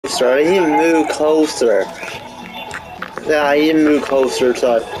closer. I need to move closer. Yeah, I need to move closer,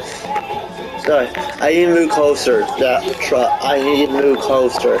 sorry. Sorry, I need to move closer. That truck, I need to move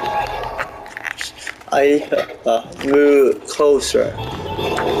closer. I need to move closer.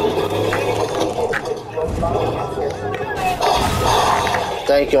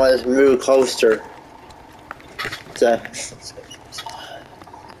 Thank you, let's move closer. So,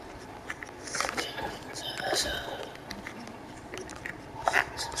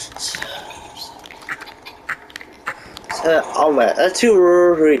 oh man, that's too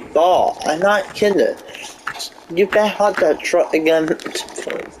early ball. I'm not kidding. You back out that truck again.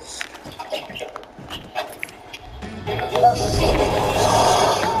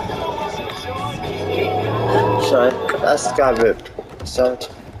 Sorry, that's got a bit. So,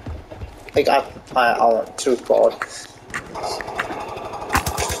 I went too far.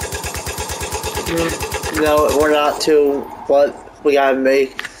 No, we're not too, but we gotta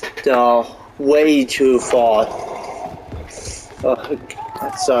make the way too far.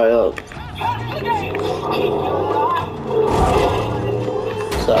 Sorry, look.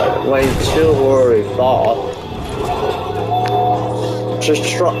 Sorry, way too very far. Just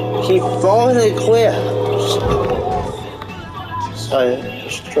keep falling and quit. Sorry,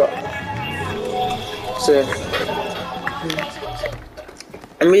 just so,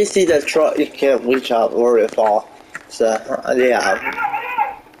 let me see that truck you can't reach out very far. So, yeah.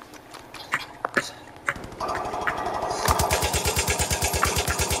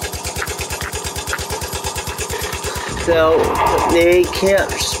 So, they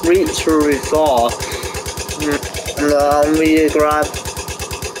can't reach very far. Allow me to grab.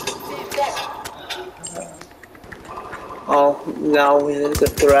 Oh, now we need to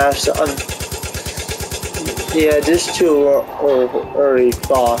grab something. Yeah, this is too early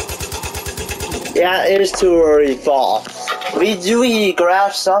far. Yeah, it is too early far. We do need to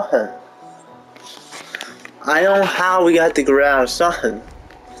grab something. I don't know how we got to grab something.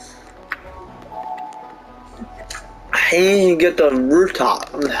 I need to get the rooftop.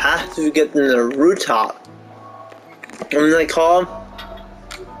 I have to get in the rooftop. I'm gonna call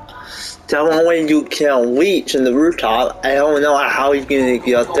that one way you can reach in the rooftop. I don't know how you're gonna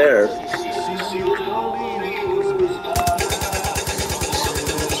get up there.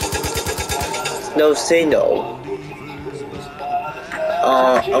 No signal.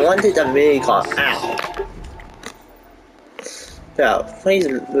 I wanted the minigun out. Yeah, please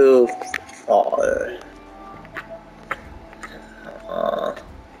move forward.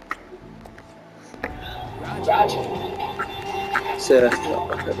 So,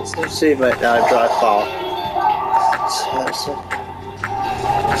 let's see right now, drive far.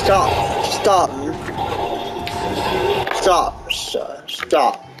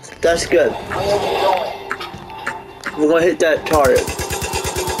 Stop. That's good. We're gonna hit that target.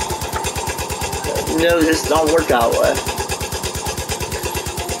 No, this don't work that way.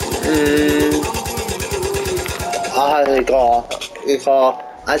 I'll have to call.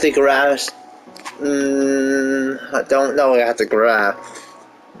 I think grass. I don't know. I have to grab.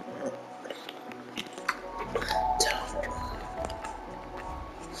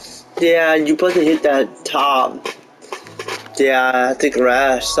 Yeah, you supposed to hit that top. Yeah, I have to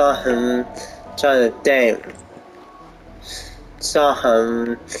grab something. Trying to think.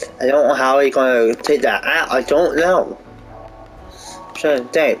 Something. I don't know how he's gonna take that out. I don't know. Trying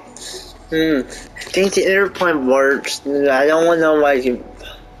to think. I think the airplane works. I don't know why you.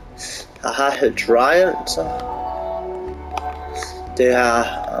 I have to try it. So. Yeah,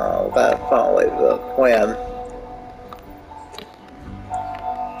 gotta follow the plan.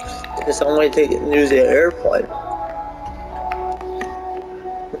 It's only taking use the airplane.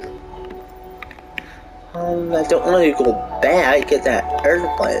 I don't want to go back. Get that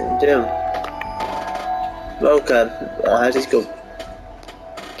airplane, too. Okay, I'll just go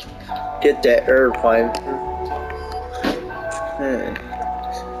get that airplane.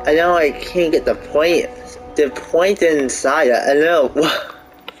 I know I can't get the point. The point inside it. I know.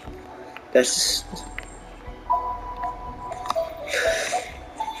 That's.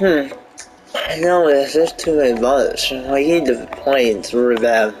 I know it's just too many buttons. I need the planes really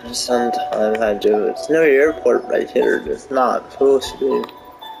bad. Sometimes I do. It's no airport right here. It's not supposed to be.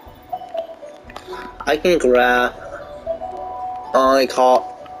 I can grab. I call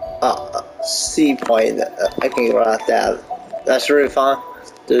seaplane. I can grab that. That's really fun.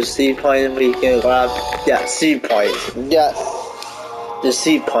 The seaplane we can grab. Yeah, seaplane. Yeah, the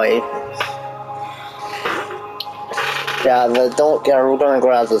seaplane. Yeah, but don't get. We're gonna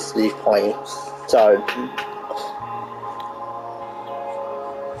grab the seaplane. Sorry.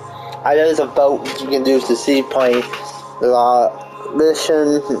 I know there's a boat you can use the seaplane.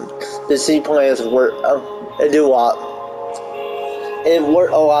 mission. The C point is work. It do what? It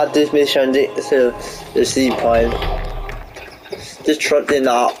worked a lot. This mission to the C point. This truck did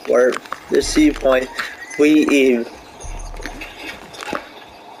not work. The C point. We even.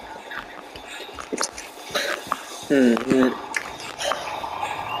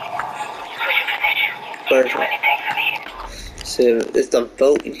 Perfect. So it's the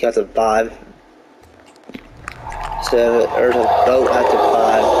boat you got to buy. So there's a boat I have to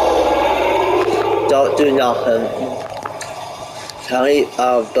buy. Don't do nothing. Tell me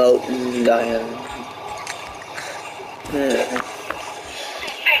a boat nothing.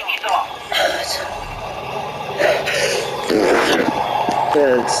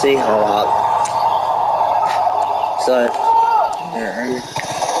 Let's see how up. So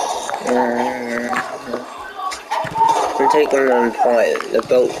we're taking on point, the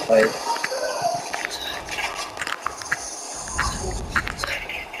boat point.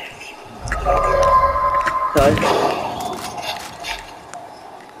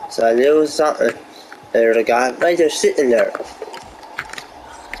 So I knew something. There's a guy right there sitting there.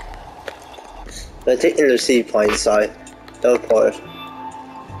 They're taking the sea point side. No point.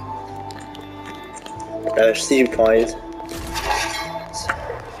 There's sea point.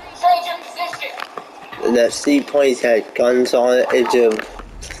 And that sea point had guns on it. It just.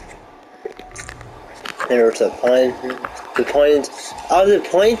 There's a point. The point. Oh, the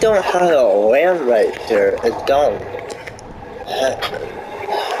point don't have a land right there. It don't.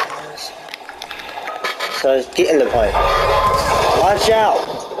 So it's getting the point. Watch out!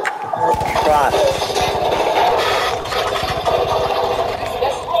 Try.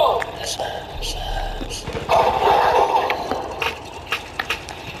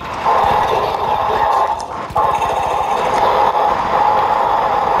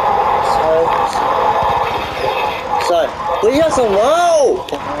 So, leave us alone!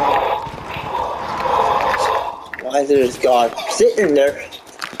 Why is this guy sitting there?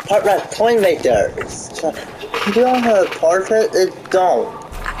 Part that point right there. You don't have a portrait? It don't.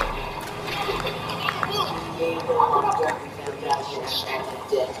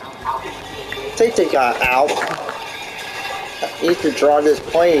 Take the guy out. I need to draw this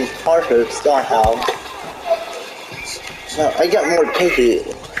plane portrait somehow. So I got more pinky.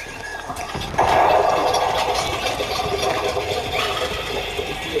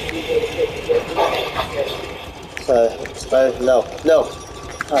 No.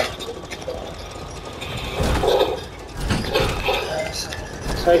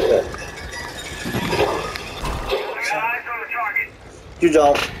 Take it. You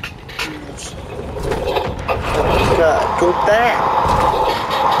don't. Go back.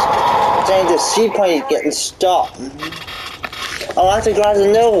 Dang, the sea point is getting stuck. Oh, I have to grab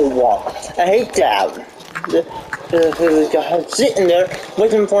another one. I hate that. The guy sitting there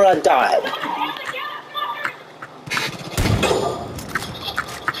waiting for a dive.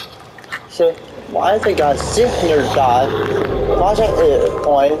 So, why is the guy sitting there dive? Watch that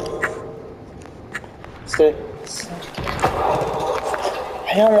point. So,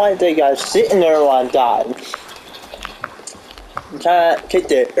 I don't like the guy sitting there while I dive. I'm trying to take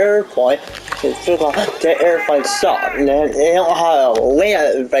the airplane. The airplane stopped. And then they don't have a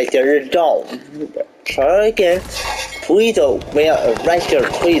land right there. They don't. Try again. Please don't land right there.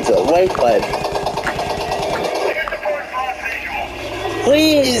 Please don't. Wait, bud.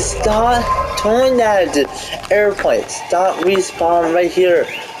 Please stop doing that airplane. Stop respawning right here.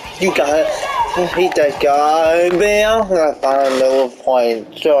 You got it. I hate that guy, man. I'm gonna find another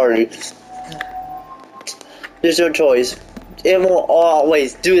point. Sorry. There's your choice. It will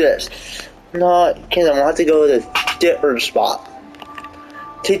always do this. No, kidding. I want to go to the different spot.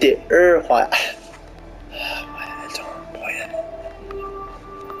 Take the airplane.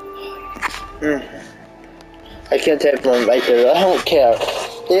 I can't take one right there. I don't care.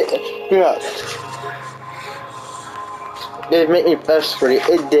 It made me frustrated.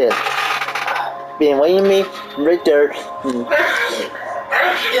 It did. Being waiting me right there.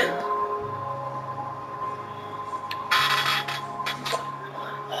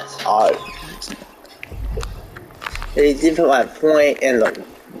 That's hard. They did put my point in the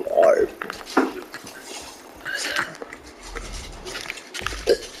water.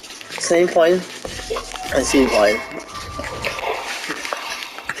 Same point. I see point.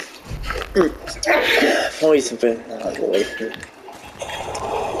 Always been away from.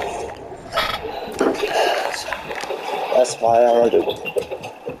 That's why I want to do it.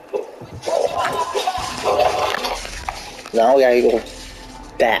 Now we gotta go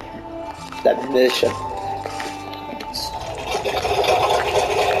back. That mission.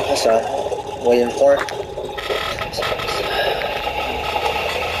 That's what I'm waiting for.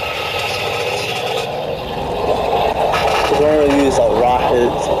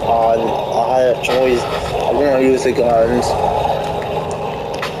 gun. I had a choice. I'm gonna use the guns.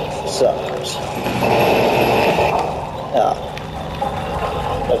 So, yeah.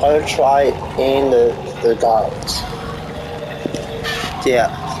 I'm gonna try in the guns. Yeah.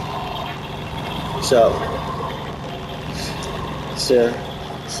 So, soon.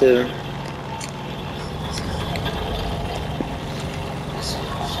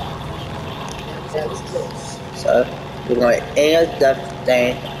 So, we're going to add that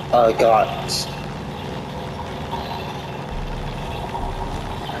thing guns.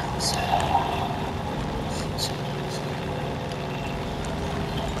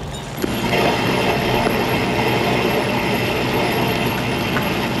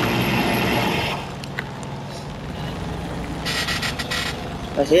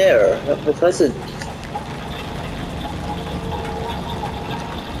 But here, because it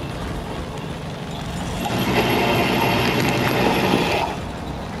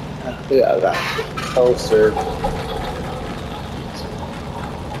we got closer.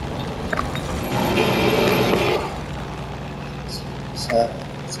 So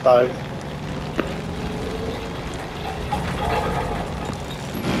it's fine.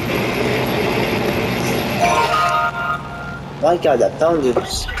 My God, that found it.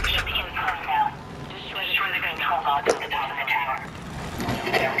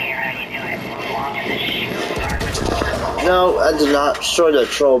 No, I did not destroy the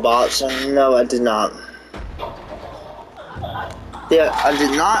troll bots. No, I did not. Yeah, I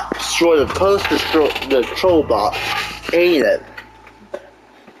did not destroy the the troll bot. Hate it.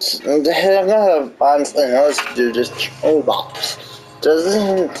 I'm gonna find something else to do. Just troll bots.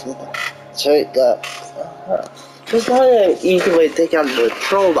 Doesn't take that. There's not an easy way to take out the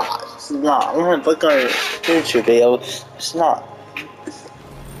troll bots. It's not. I'm gonna look on a YouTube video. It's not.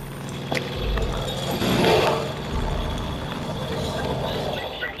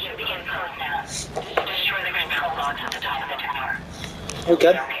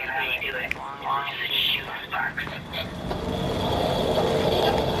 Okay.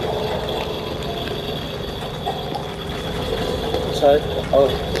 So, oh,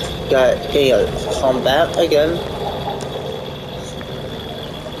 can you come back again?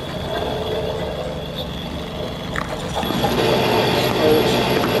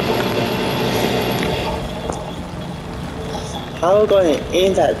 How are we going to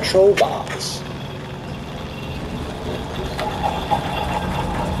aim that troll box?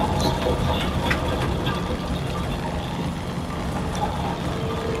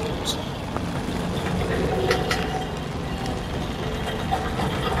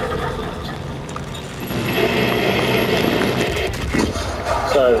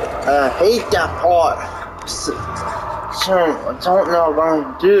 So, I hate that part. So, I don't know what I'm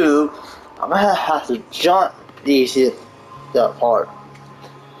going to do. I'm going to have to jump that part.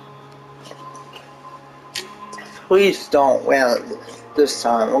 Please don't win this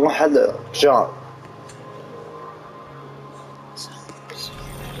time. I'm going to have to jump.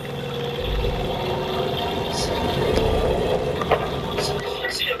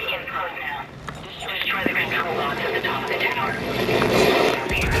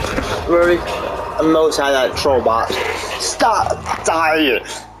 Really? I'm outside that troll box. Stop dying!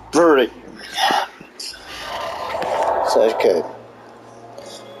 Really? So good.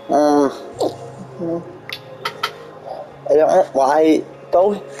 I don't know why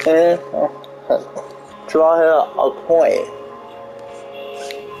go here. Draw a point.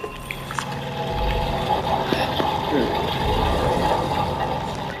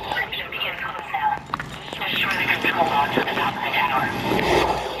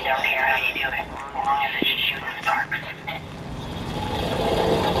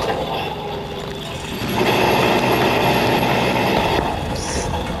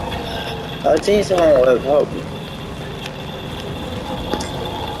 I think someone would have helped me.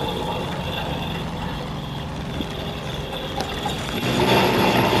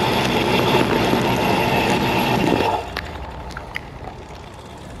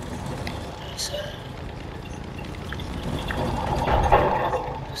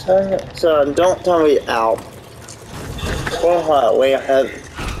 So don't tell me out. Way ahead.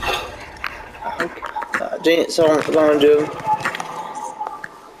 I think someone's gonna do.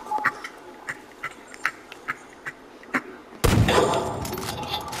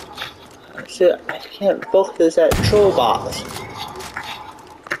 Shit, I can't focus that troll box.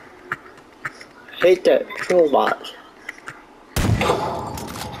 I hate that troll box.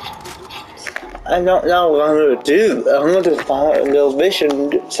 I don't know what I'm gonna do. I'm gonna find a little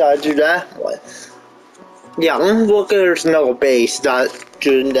mission so I do that one. Yeah, I'm looking there's no base that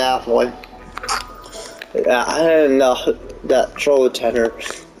doing that one. Yeah, I didn't know that troll tenor.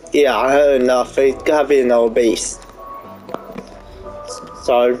 Yeah, I had enough. It gotta be no base.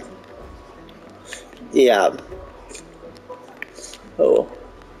 So, yeah. Oh.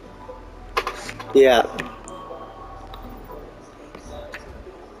 Yeah.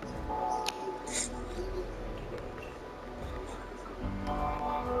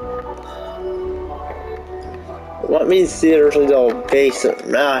 Let me see there's a little base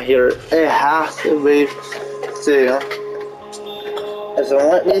around here. It has to be too. So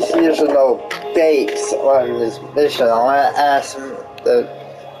let me see there's a little base on this mission. I wanna ask him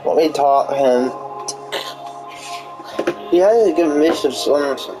let me talk to him. He has a good mission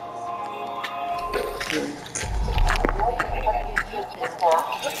solution.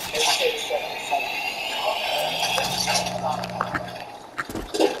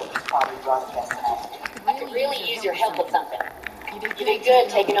 I could really use your help with something. You did good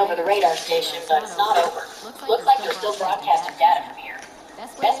taking over the radar station, but it's not over. Looks like they're still broadcasting data from here.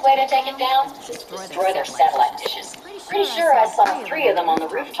 Best way to take it down is to destroy their satellite dishes. Pretty sure I saw 3 of them on the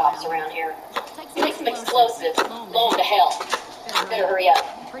rooftops around here. Take some explosives, blow them to hell. Better hurry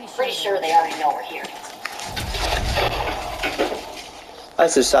up. Pretty sure they already know we're here.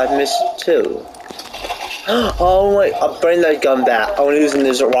 That's a side mission too. Oh wait, I'll bring that gun back. I'm using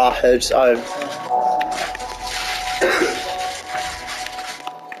this rockets.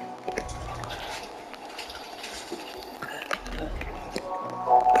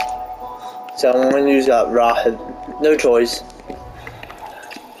 So I'm gonna use that rocket. No choice.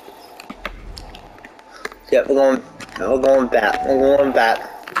 Yep, we're going back. We're going back.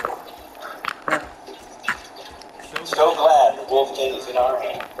 So glad the wolf den is in our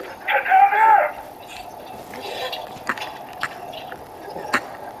hands.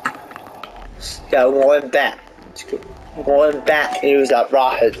 Yeah, we're going back. We're going back and use that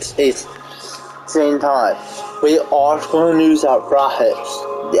rockets. It's same time. We are going to use that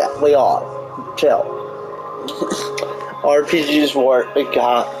rockets. Yeah, we are. Chill. RPGs work. We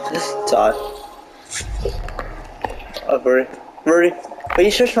got time. Very. Are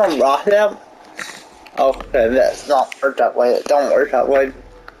you sure it's not rocket out? Okay, that's not work that way. It don't work that way.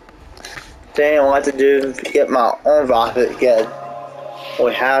 Damn, what to do to get my own rocket again.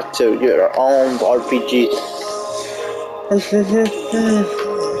 We have to get our own RPG.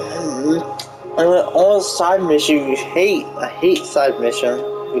 I mean, all side missions you hate. I hate side mission.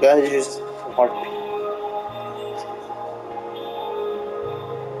 You gotta use RPG.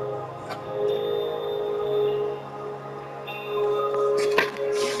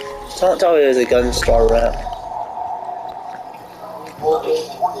 Don't tell me there's a gun store around.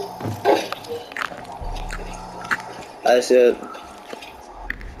 I said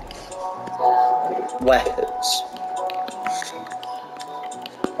weapons.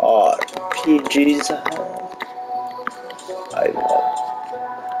 RPGs. I love.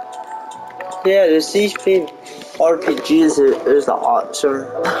 Yeah, the CP RPGs is the option.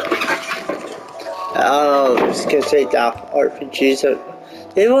 I don't know, just gonna take that RPGs.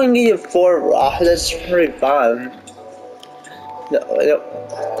 They only give you 4 rockets, that's pretty fun. No,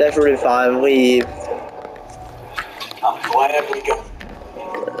 that's pretty fine. We. I'm glad we go.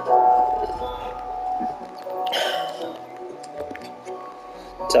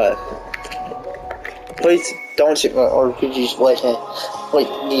 So, please don't shoot my RPGs like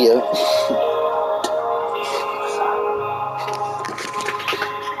you.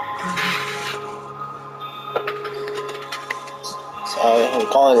 So I'm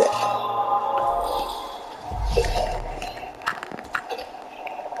calling it.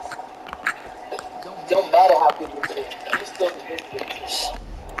 Don't matter how good you do, you still do good.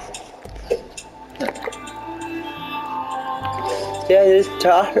 Yeah, this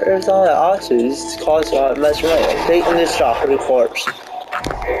doctor is on the oxys. It's caused much money. Taking this doctor to corpse.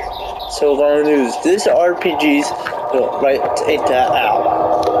 So we're gonna use this RPGs to take that out.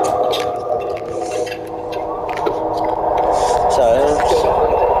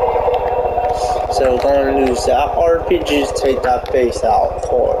 So we're gonna use that RPGs to take that base out, of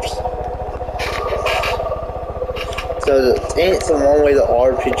course. So it's the one way the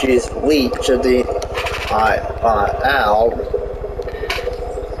RPGs leak to the out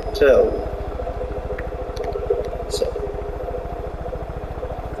too. So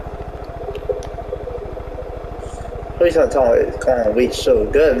please don't tell me it's gonna leak so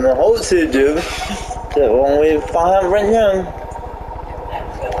good. And I hope to do that when we find right now.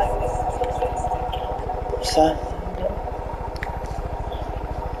 So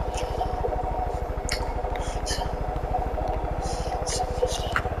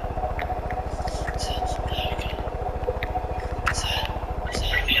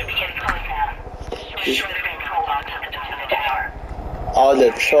all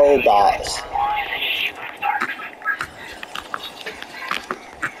the troll bots.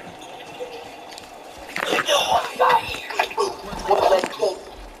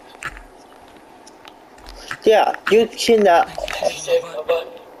 Yeah, you cannot.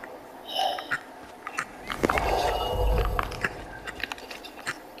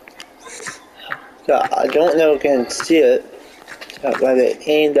 Yeah, I don't know if you can see it, but it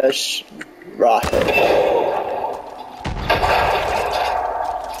ain't the rocket.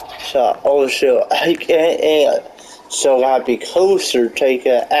 So, oh shoot, I can't, so I gotta be closer, take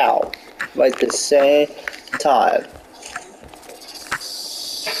it out, at the same time.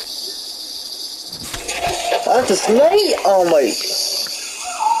 That's a snake! Oh my.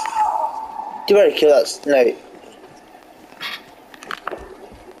 You better kill that snake.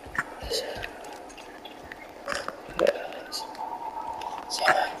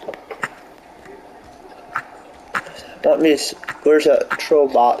 Let me. Where's that troll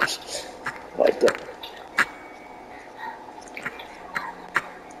box? Like that.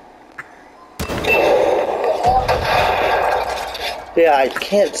 Yeah, I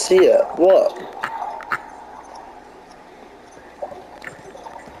can't see it. What?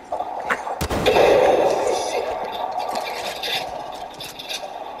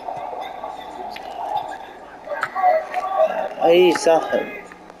 I need something.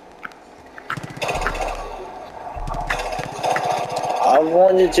 I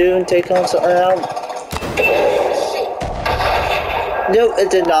wanted to take on something else. No,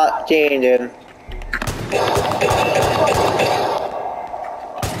 it did not gain him.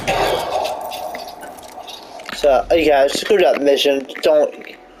 So, yeah, screw that mission. Don't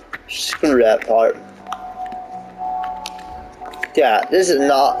screw that part. Yeah, this is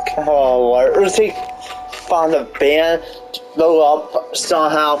not gonna work. Let's take find a band, blow up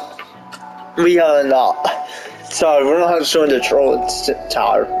somehow. We are not. Sorry, we're not showing the troll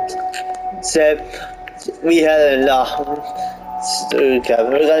tower. Said we had enough. Okay,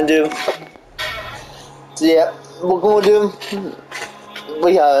 we're gonna do. Yeah, we're gonna do.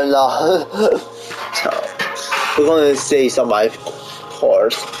 We had enough. So, we're gonna say somebody, of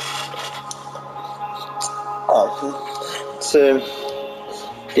course. So,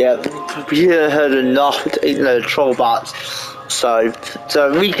 yeah, we had enough to eat the troll bots. So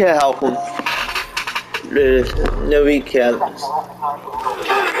we can help them. No, we can't.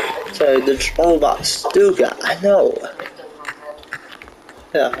 So the troll bots still got. I know.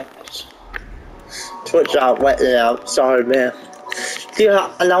 Yeah. Twitch out right now. Sorry, man. Yeah,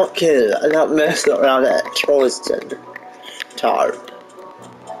 I'm not kidding. I'm not messing around at Trollston. Tar.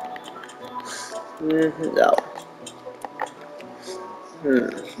 No.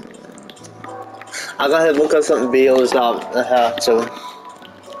 I gotta look up some videos on how to.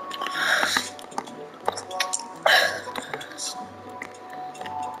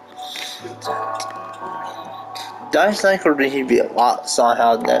 I think would really be a lot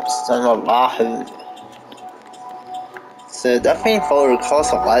somehow next time I'm laughing. So that thing probably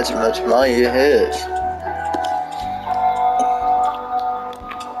costs a lot too much money it is.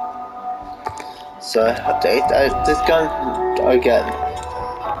 So I have to eat this gun again.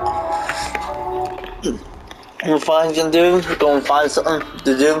 What I'm gonna do, we're gonna find something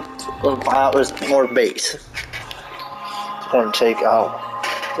to do. We're gonna find out there's more base. We're gonna check out.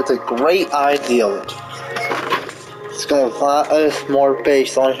 It's a great idea. It's gonna find us more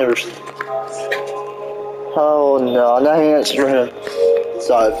base on here. Oh no, not here for him.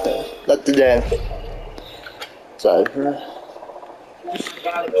 So, not today. So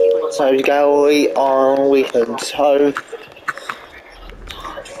you gotta wait on weekends.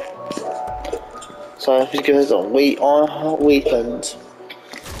 So you guys wait on weekends.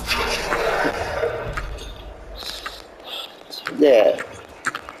 Yeah.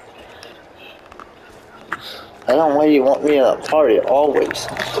 I don't know why you want me in a party always.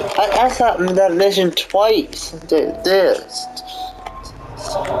 I thought that mission twice. This.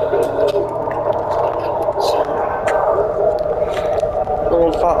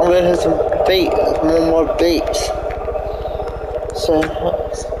 I'm gonna hit some bait, more baits. So,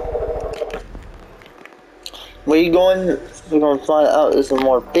 where you going? We're gonna find out there's some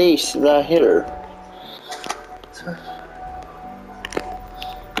more base right here. So,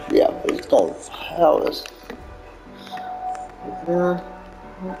 yeah, it's gonna find us.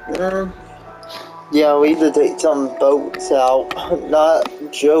 Yeah, we need to take some boats out. Not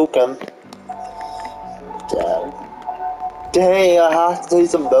joking. Dang, I have to take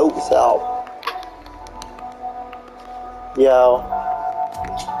some boats out. Yeah,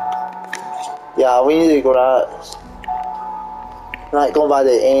 we need to go out. Not going by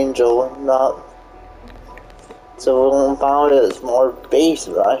the angel, not So we're gonna find there's more base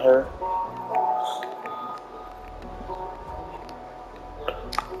right here.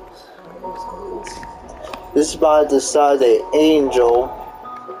 This is by the side of the angel.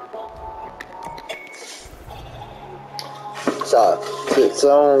 So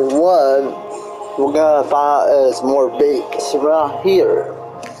zone 1, we're gonna find there's more base right here.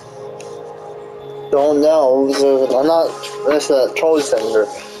 Don't know because I'm not. That's the troll center.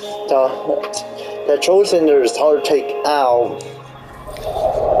 The troll center is hard to take out.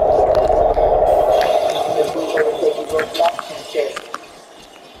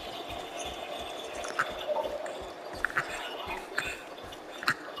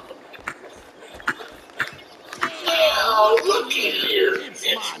 Oh, looky here.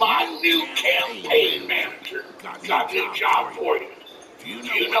 It's my new campaign manager. Got a new job for you. Do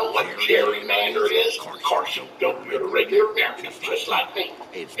you know what gerrymander is? Of course you don't. You're a regular American, just like me.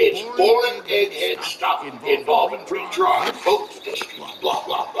 It's boring egghead stuff involving redrawing vote districts, blah,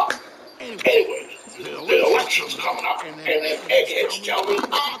 blah, blah. Anyway, the election's coming up, and them eggheads tell me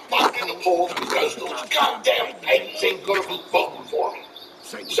I'm fucked in the polls because those goddamn pagans ain't gonna be voting for me.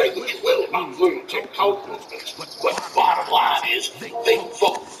 Say what you will about lunatic health movements, but the bottom line is they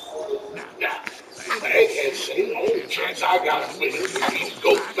vote. Now, the eggheads say the only chance I got of winning is to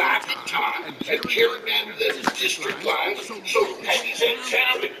go back in time and gerrymander them district lines so the pagans ain't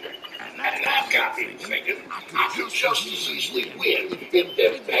counted. And that got me thinking I could just as easily win if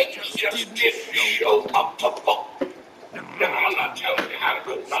them pagans just didn't show up to vote. Now, I'm not telling you how to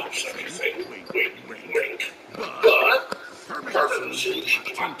go about such a thing, wink, wink, but permanency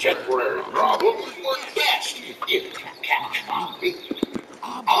is my temporary problem works best if you catch my meaning.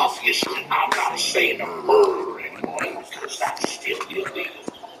 Obviously, I'm not saying to murder anyone, because that's still illegal.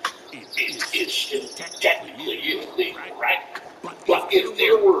 It's still technically illegal, right? But if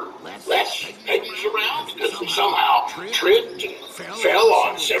there were less pagans around because we somehow tripped and fell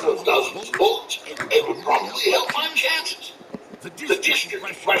on several dozen bullets, it would probably help my chances. The district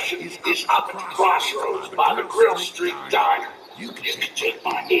in question is up at the crossroads by the Grill Street Diner. You can take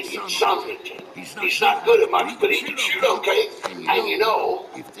my idiot son with you. He's not good at much, but he can shoot okay. And you know,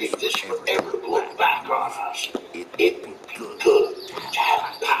 if this were ever to blow back on us, it would be good to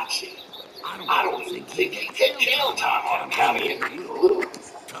have a patsy. I don't even think he'd get jail time on account of him being a little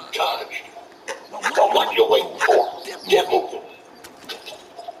touched. But what you waiting for? Get moving.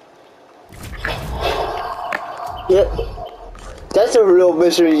 Yep, that's a real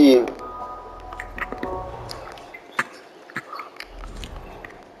mystery.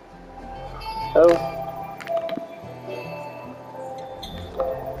 Oh.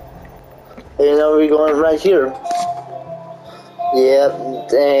 You know we're going right here. Yep,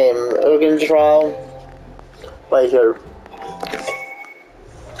 damn, organ trial. Right here.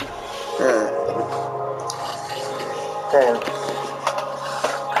 Damn.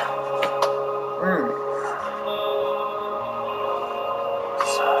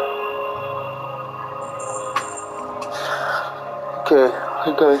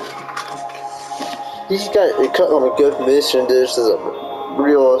 Okay. He's got a cut on a good mission. This is a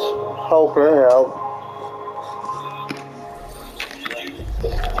real helper out.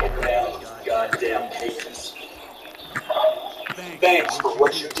 Goddamn pagans. Thanks for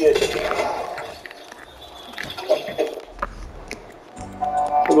what you did.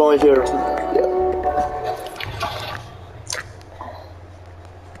 We're going here. Yeah.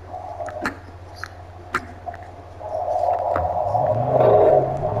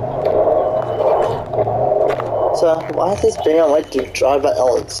 So why is this band like to drive by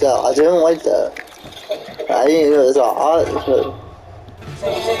on itself? I didn't like that. I didn't know it was a odd.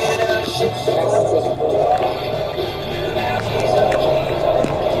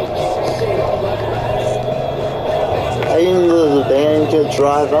 I didn't know the band could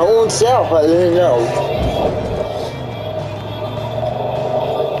drive by on itself. I didn't know.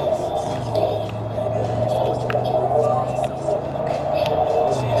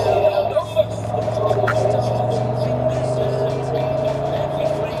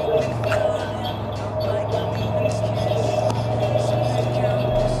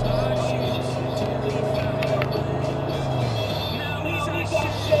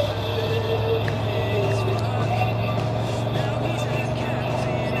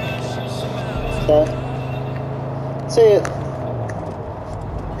 See it.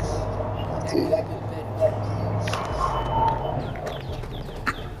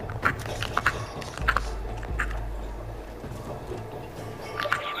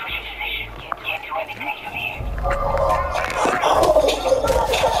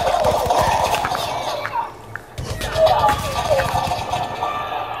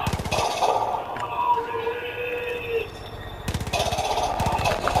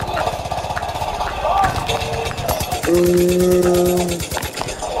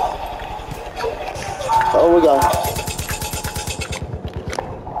 Oh, we got.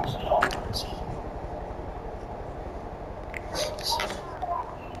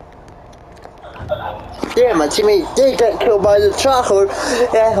 Yeah, my teammate did get killed by the chocolate.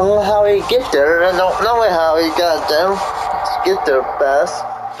 I don't know how he get there. I don't know how he got them to get there fast.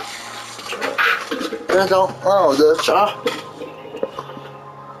 I don't know the chocolate.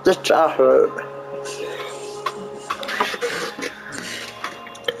 The chocolate.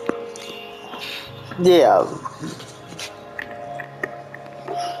 Yeah.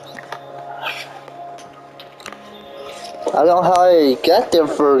 I don't know how he got there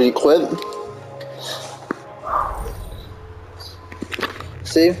for the equip.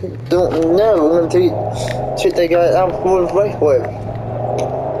 See, don't know. We're gonna take that guy out for the right way.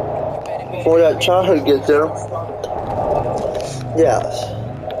 Before that chocolate gets there. Yes.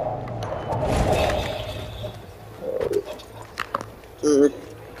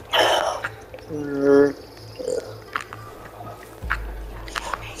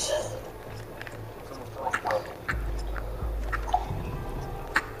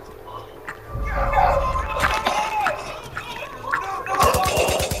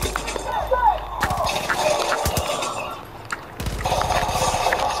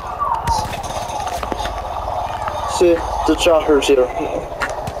 See, the chopper's here.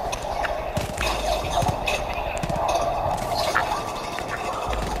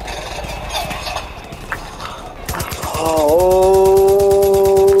 Oh.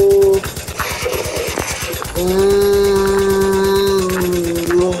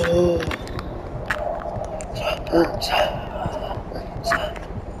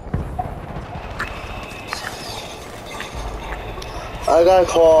 I gotta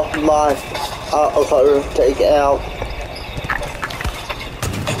call my cutter, take it out.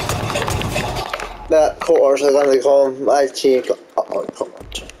 That course, I'm gonna call my team.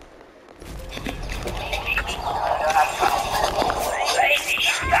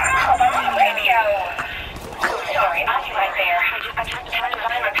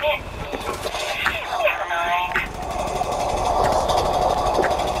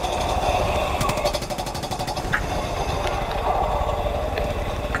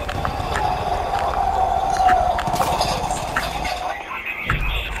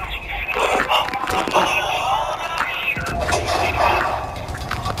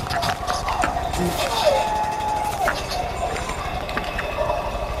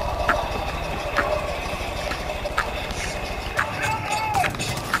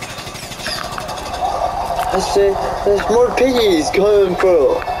 I said, there's more piggies coming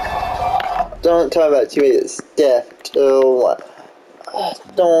through. Don't talk about teammates' death. Oh,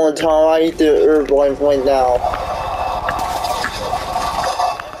 don't tell me I need the airborne point now.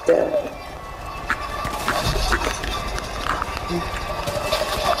 Yeah.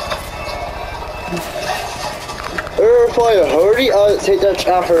 Airplane, hurry up, take that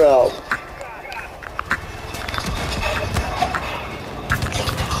chopper out.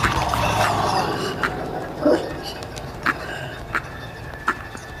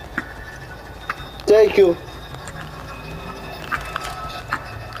 Thank you.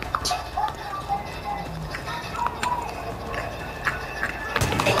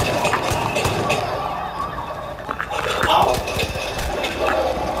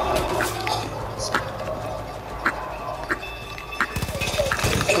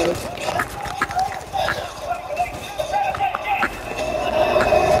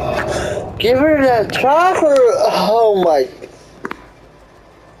 Give her that chopper. Oh my.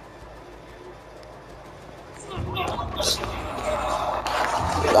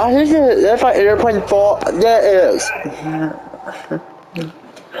 I think that's my airplane fault. That is.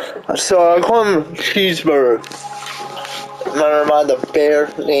 So I call him Cheeseburger. Never mind the bear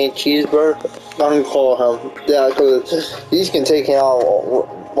named Cheeseburger. I'm gonna call him. Yeah, because these can take him out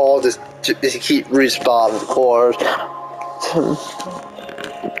all just to keep respawning, of course.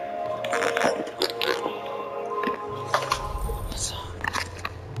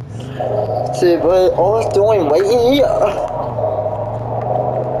 See, but all it's doing waiting here.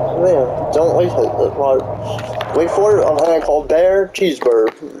 Man, don't wait for the part. Wait for it. I'm gonna call Bear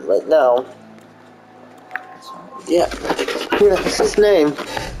Cheeseburger right now. Yeah, that's his name.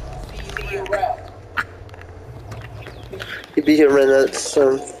 He'll be here in minutes.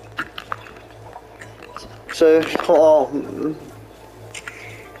 So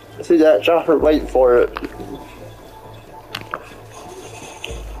see that chopper, wait for it.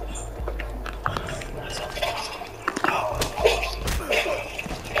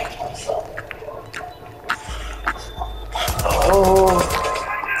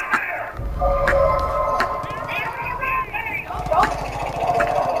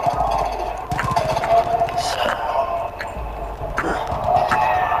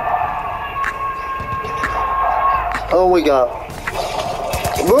 Oh my god.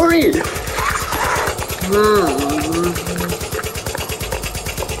 Worried!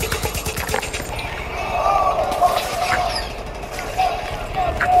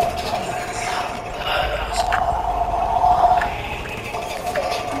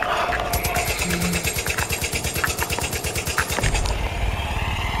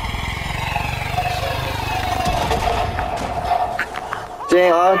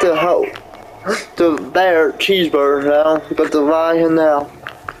 Dang, I have to help the bear cheeseburger now. Got the lion now.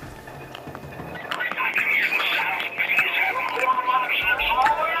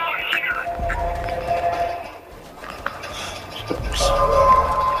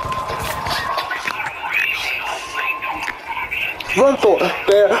 Run for it,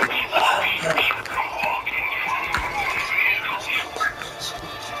 bear.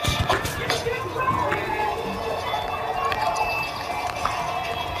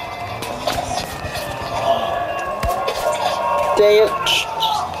 Dang it.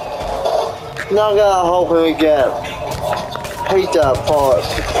 Now I gotta help him again. Hate that part.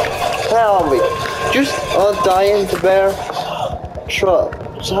 Help me. Just undying the bear. Truck.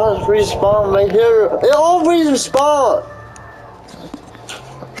 Just respawn right here. It always respawn.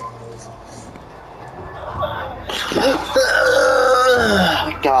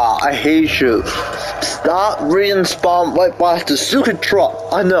 God, I hate you. Stop respawn right by the stupid truck.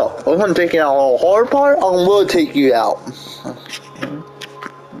 I know. I'm gonna take you out on the hard part. I will take you out.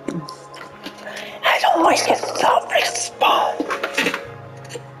 I don't like it. Stop respawn.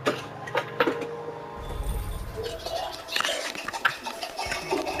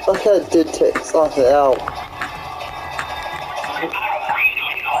 Okay, I did take something out.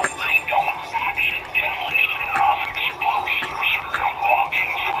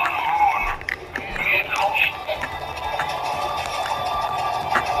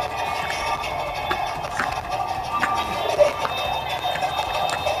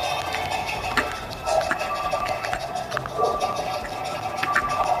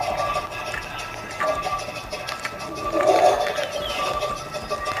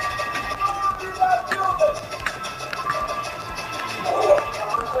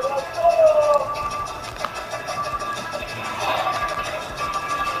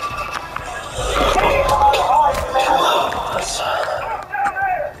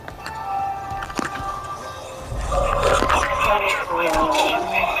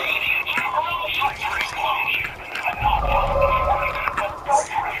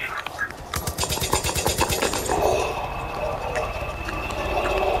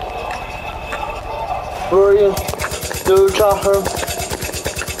 Where are you? Do chopper.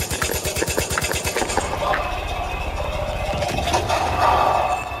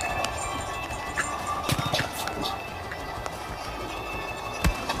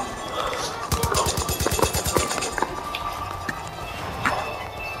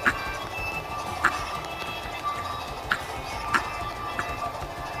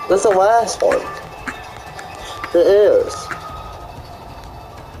 That's the last one. It is.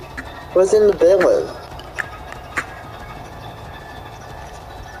 What's in the building?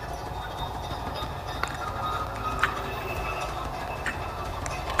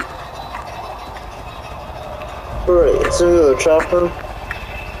 Wait, is there a chopper?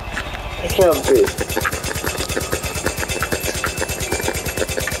 It can't be.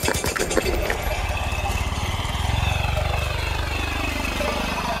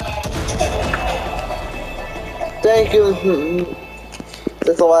 Thank you.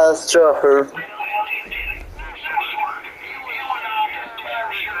 That's the last chopper.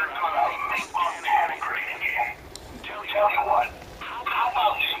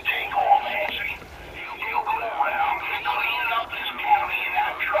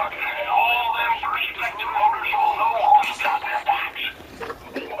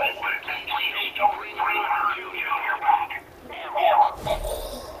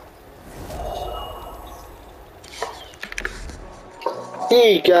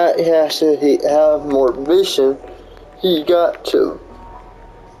 He has to have more vision. He got to.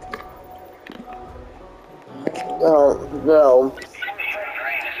 No.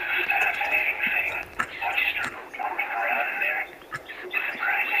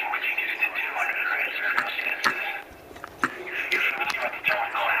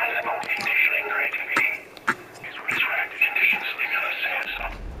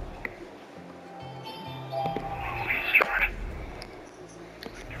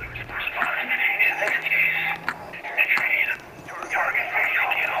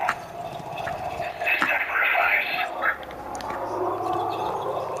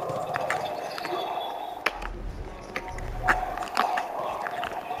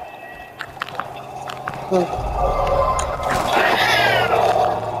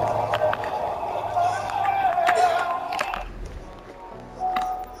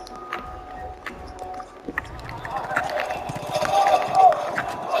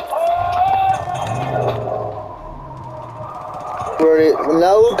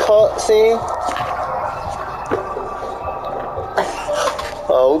 No cutscene?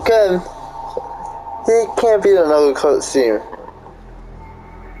 Okay. It can't be another cutscene.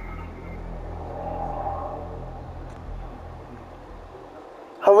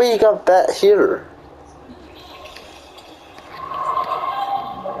 How we got back here?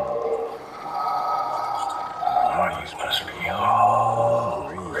 Oh, you must be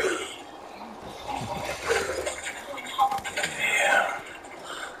hungry. Yeah.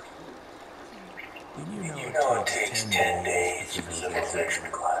 You know it takes 10 days for civilization to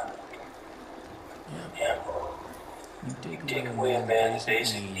climb. Yeah. You take away a man's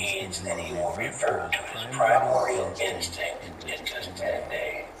basic needs, and he will revert to his primordial instinct in just 10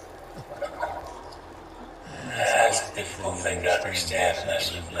 days. That's a difficult thing to understand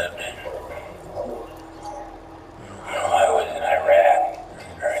unless you've lived it. I was in Iraq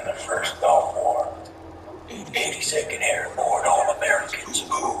during the first Gulf War. 82nd Airborne All-Americans.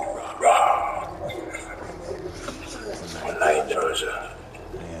 Hoorah! One night there was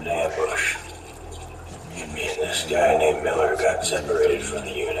an ambush. Me and this guy named Miller got separated from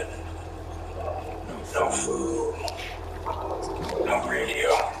the unit. No food. No radio.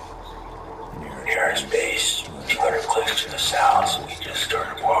 Nearest base, 200 clicks to the south, so we just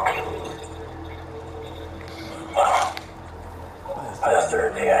started walking. Well, by the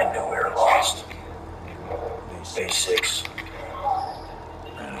third day I knew we were lost. Day 6.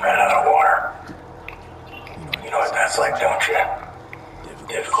 Ran out of water. You know what that's like, don't you?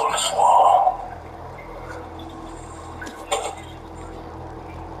 Difficult to swallow.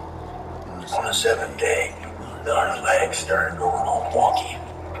 On the 7th day, our legs started going all wonky.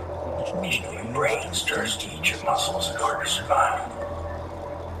 Each new brain starts to eat your muscles in order to survive.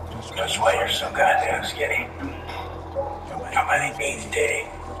 That's why you're so goddamn skinny. And by the 8th day,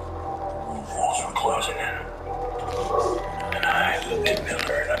 walls were closing in. And I looked at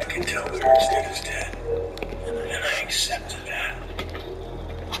Miller and I could tell we were as good as dead. And I accepted that.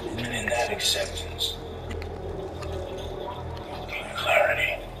 And in that acceptance, came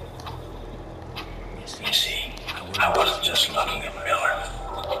clarity. You see, I wasn't just looking at Miller.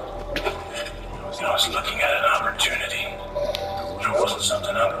 I was looking at an opportunity. It wasn't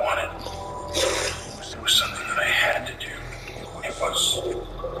something I wanted. It was something that I had to do. It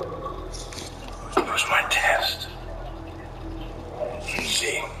was my test. You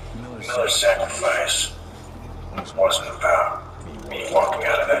see, Miller's sacrifice wasn't about me walking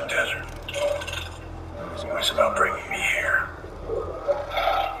out of that desert. It was about bringing me here.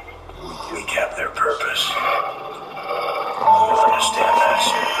 We kept their purpose. You understand that,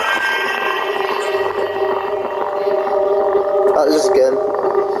 sir? That was good.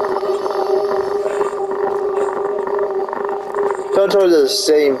 Don't tell the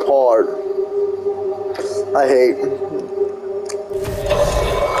same part. I hate.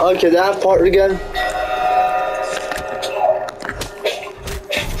 Okay, that part again.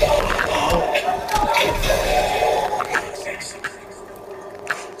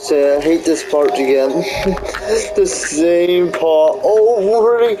 So I hate this part again. The same part. Oh,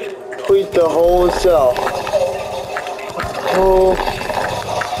 really? Tweet the whole cell. Oh.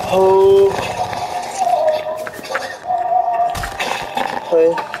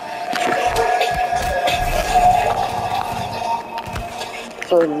 Wait.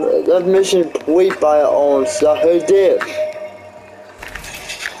 So that mission played by our own stuff. Who did?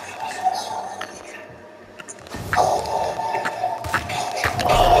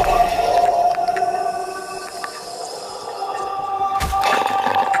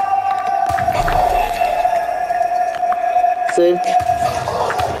 See?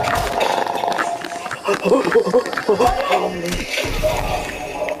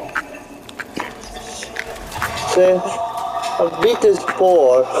 See? I beat this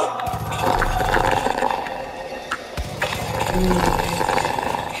board.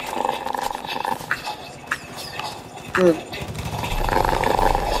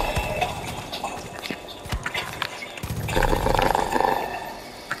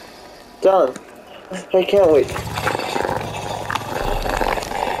 Done. I can't wait.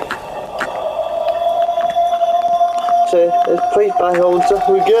 So let's play by hold stuff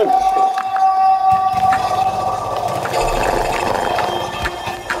again.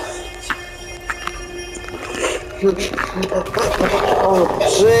 Oh,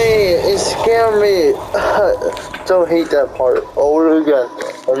 gee, it scared me. Don't hate that part. Over again.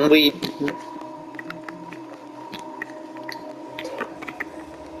 Only.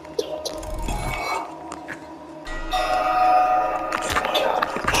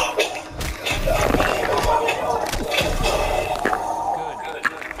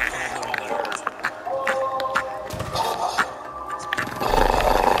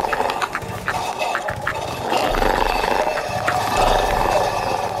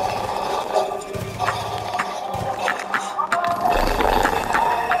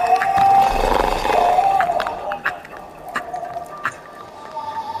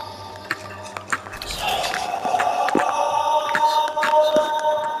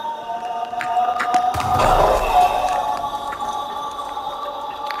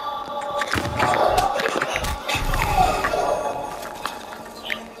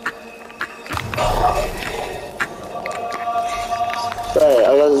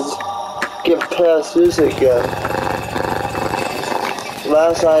 podcast music again.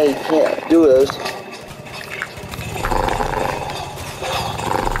 Last night I can't do this.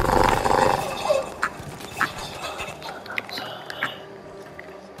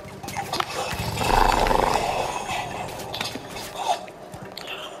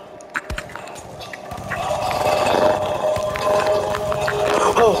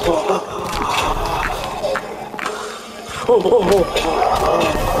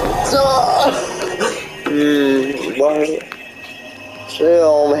 Why?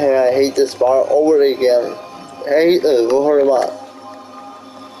 Oh man, I hate this part over again. I hate it. Go hurt him up.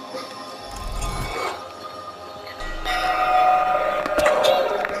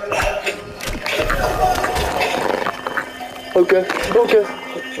 Okay, okay.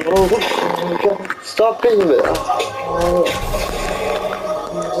 Oh, okay. Stop being it.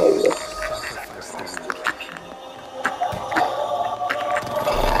 There you go.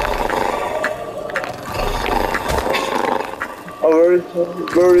 Oh,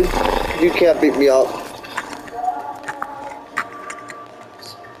 Birdie, you can't beat me up.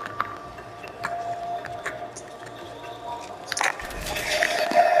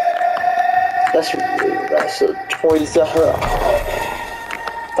 That's a 27.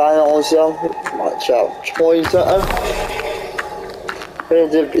 Final cell. Watch out. 27. Where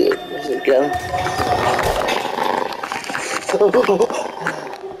did it this again?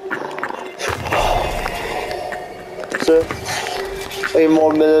 So, 8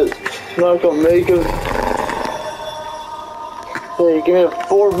 more minutes. Not gonna make it. Hey, give me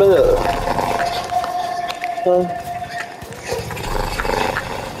 4 minutes.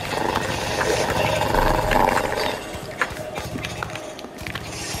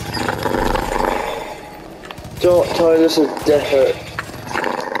 Don't tell me this is different.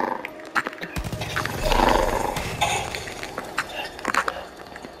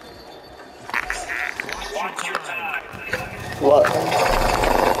 What?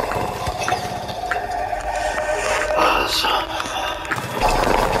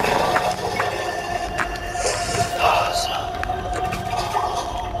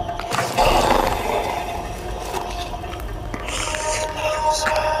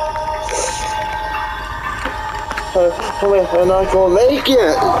 I'm not gonna make it.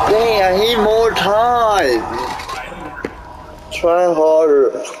 Dang, I need more time. Try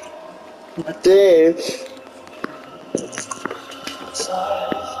harder. Dang.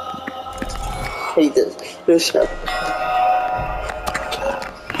 Hate this. This shit.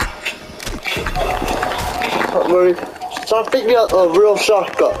 Stop picking up a real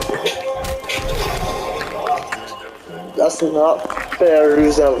shotgun. That's not fair.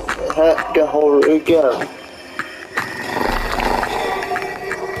 Use that handgun holder again.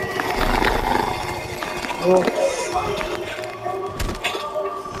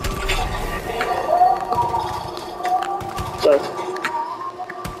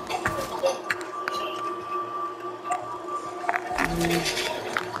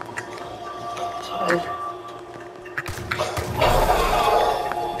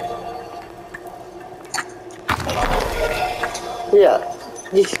 Yeah,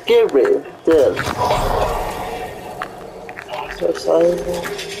 you scared me, dude. So sorry.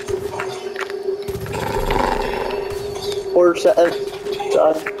 4 seconds.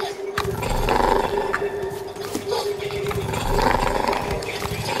 Done.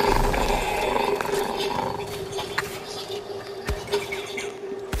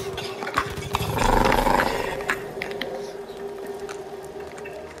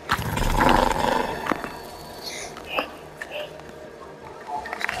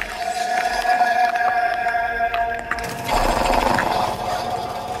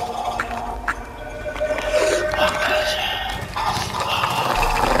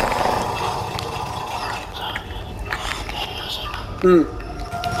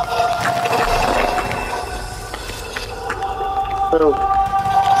 Oh.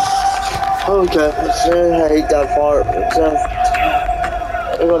 Okay, I hate that part.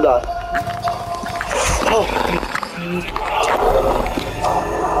 I'm gonna die. Oh.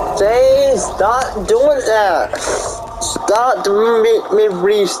 Dang, stop doing that. Stop doing me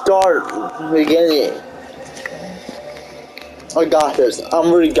restart the beginning. I got this.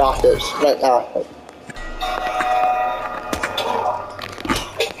 I'm really got this right now.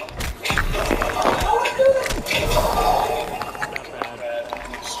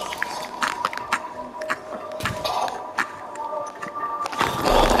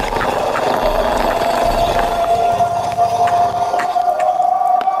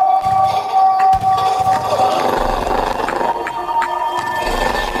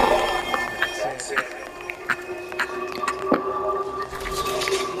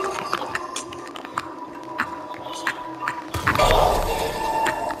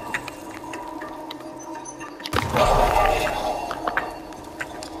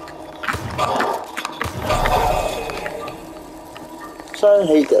 I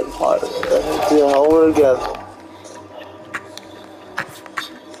hate that part. Yeah, over again.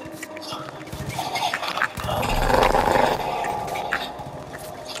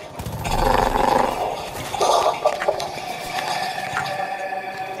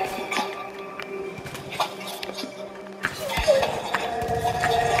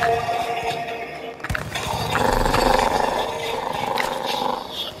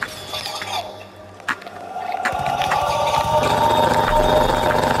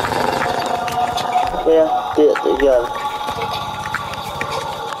 Yeah, did it again.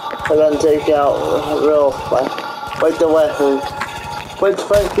 I'm gonna take out real quick. Wait the weapon. Wait,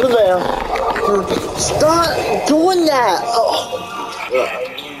 you there. Stop doing that! Oh.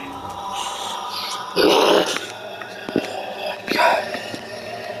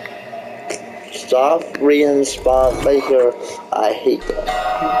 Stop respawn maker. I hate that.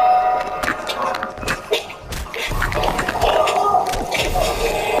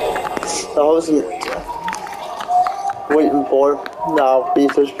 I wasn't waiting for now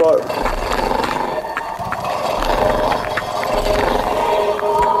research part.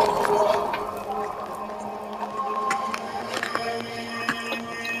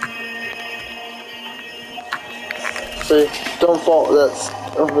 See, don't fall this.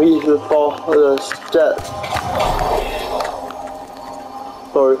 We should fall the steps.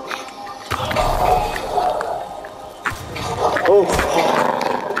 Sorry. Oh.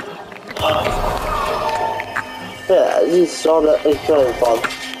 Yeah, I just saw that it's kind of fun.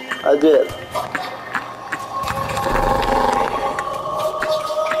 I did.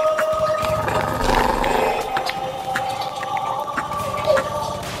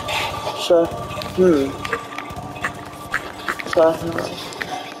 So,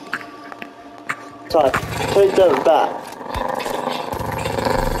 Sorry, take that back.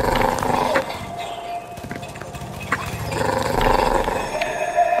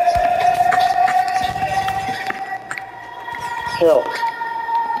 Help.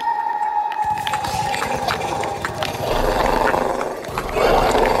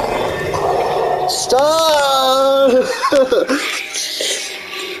 Stop!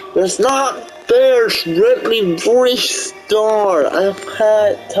 It's not fair. Let me restart. I've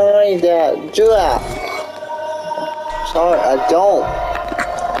had time to do that. Sorry, I don't.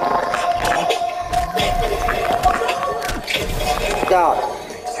 God,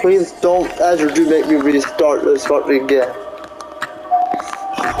 please don't ever do make me restart this fucking again.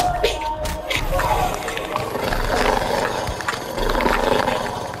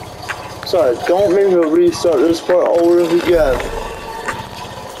 Sorry, don't make me restart this part over again.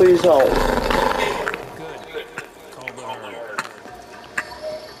 Please don't.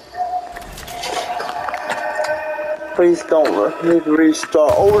 Please don't let me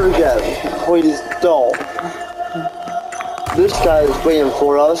restart over again. Please don't. This guy is waiting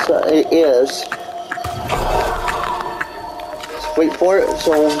for us. It is. Just wait for it,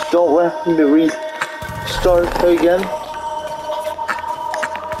 so don't let me restart again.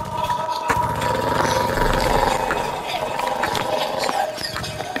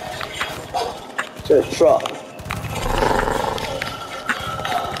 The truck.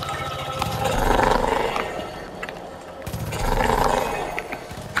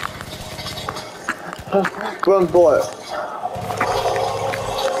 Run for it.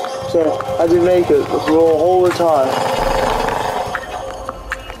 So I did make it roll all the time.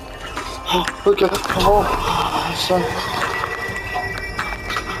 Okay. Oh, sorry.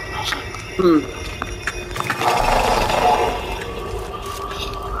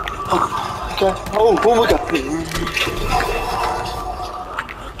 Okay. Oh my god.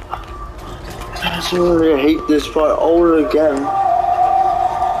 I really hate this part over again.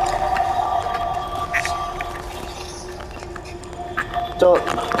 Don't.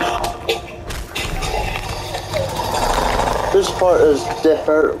 This part is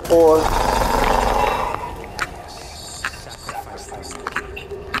different for.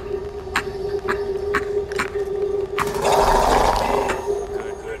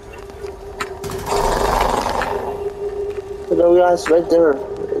 No, guys, right there.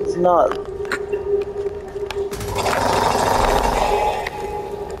 It's not.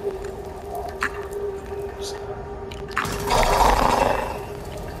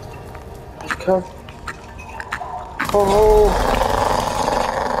 Okay. Oh,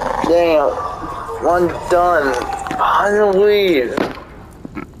 damn! One done. Finally.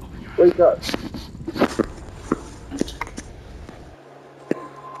 Wake up.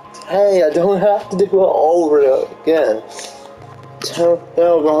 Hey, I don't have to do it over again. So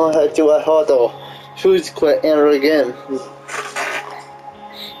now we're gonna have to do a auto. Choose quit enter again.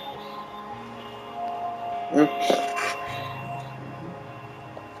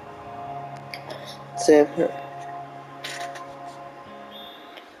 same.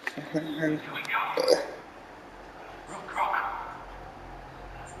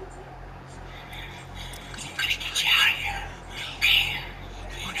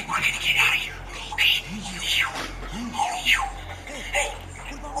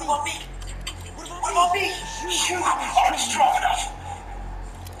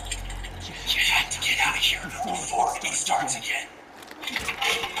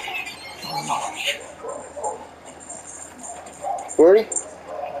 Ready?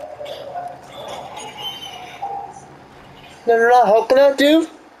 No, they're not helping that dude.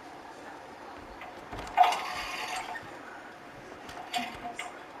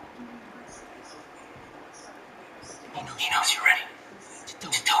 He knows you're ready to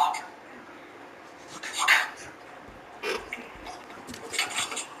talk.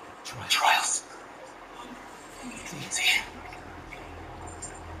 Trials. See?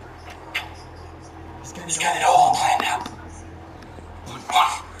 He's got it all planned out. 1,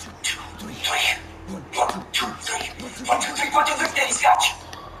 2, 3. 1, 2, 3. 1, 2, 3. 1, 2, 3. Then he's got you.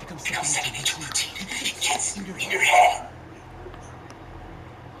 Becomes second nature routine. It gets in your head.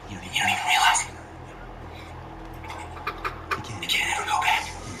 You don't even realize it. You can't ever go back.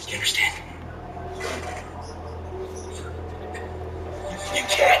 You understand? You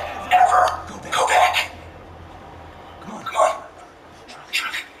can't ever go back. Come on.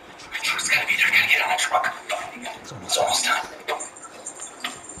 Truck's gotta be there. Gotta get on that truck. It's almost time.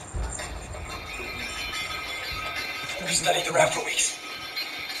 I've studied the rap for weeks.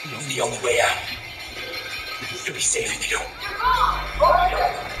 It's the only way out. You'll be safe if you don't.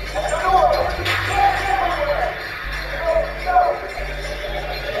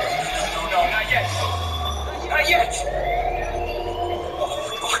 No, not yet. Not yet. Oh,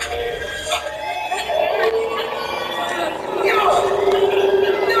 fuck.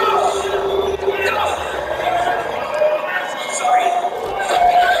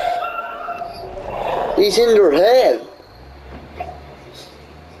 He's in your head.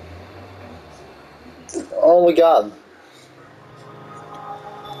 Oh my god.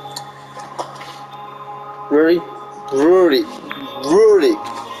 Rudy.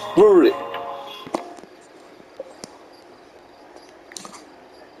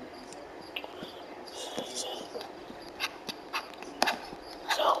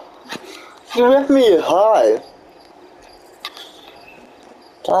 You left me high.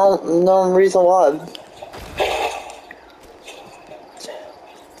 No reason why.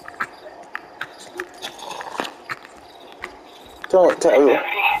 Don't tell me.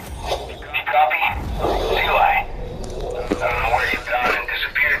 Copy? Eli. I don't know where you've gone and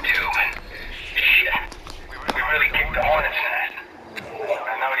disappeared to, but shit. We really kicked the hornet's nest.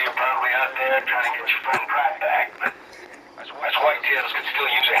 I know you're probably out there trying to get your friend Pratt back, but us whitetails could still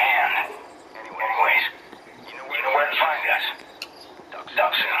use a hand. Anyways, you know where to find us.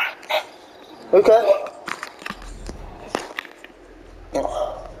 Talk soon. Okay.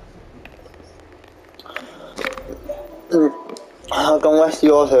 I'm gonna let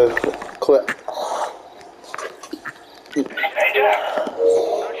you also quit. Hey, Jeff.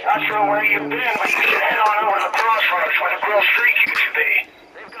 Not sure where you've been, but you should head on over to the crossroads where the Grill Street used to be.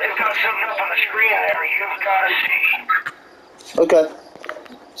 They've got something up on the screen there you've got to see. Okay.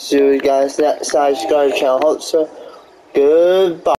 See you guys next time. Subscribe to the channel. So, goodbye.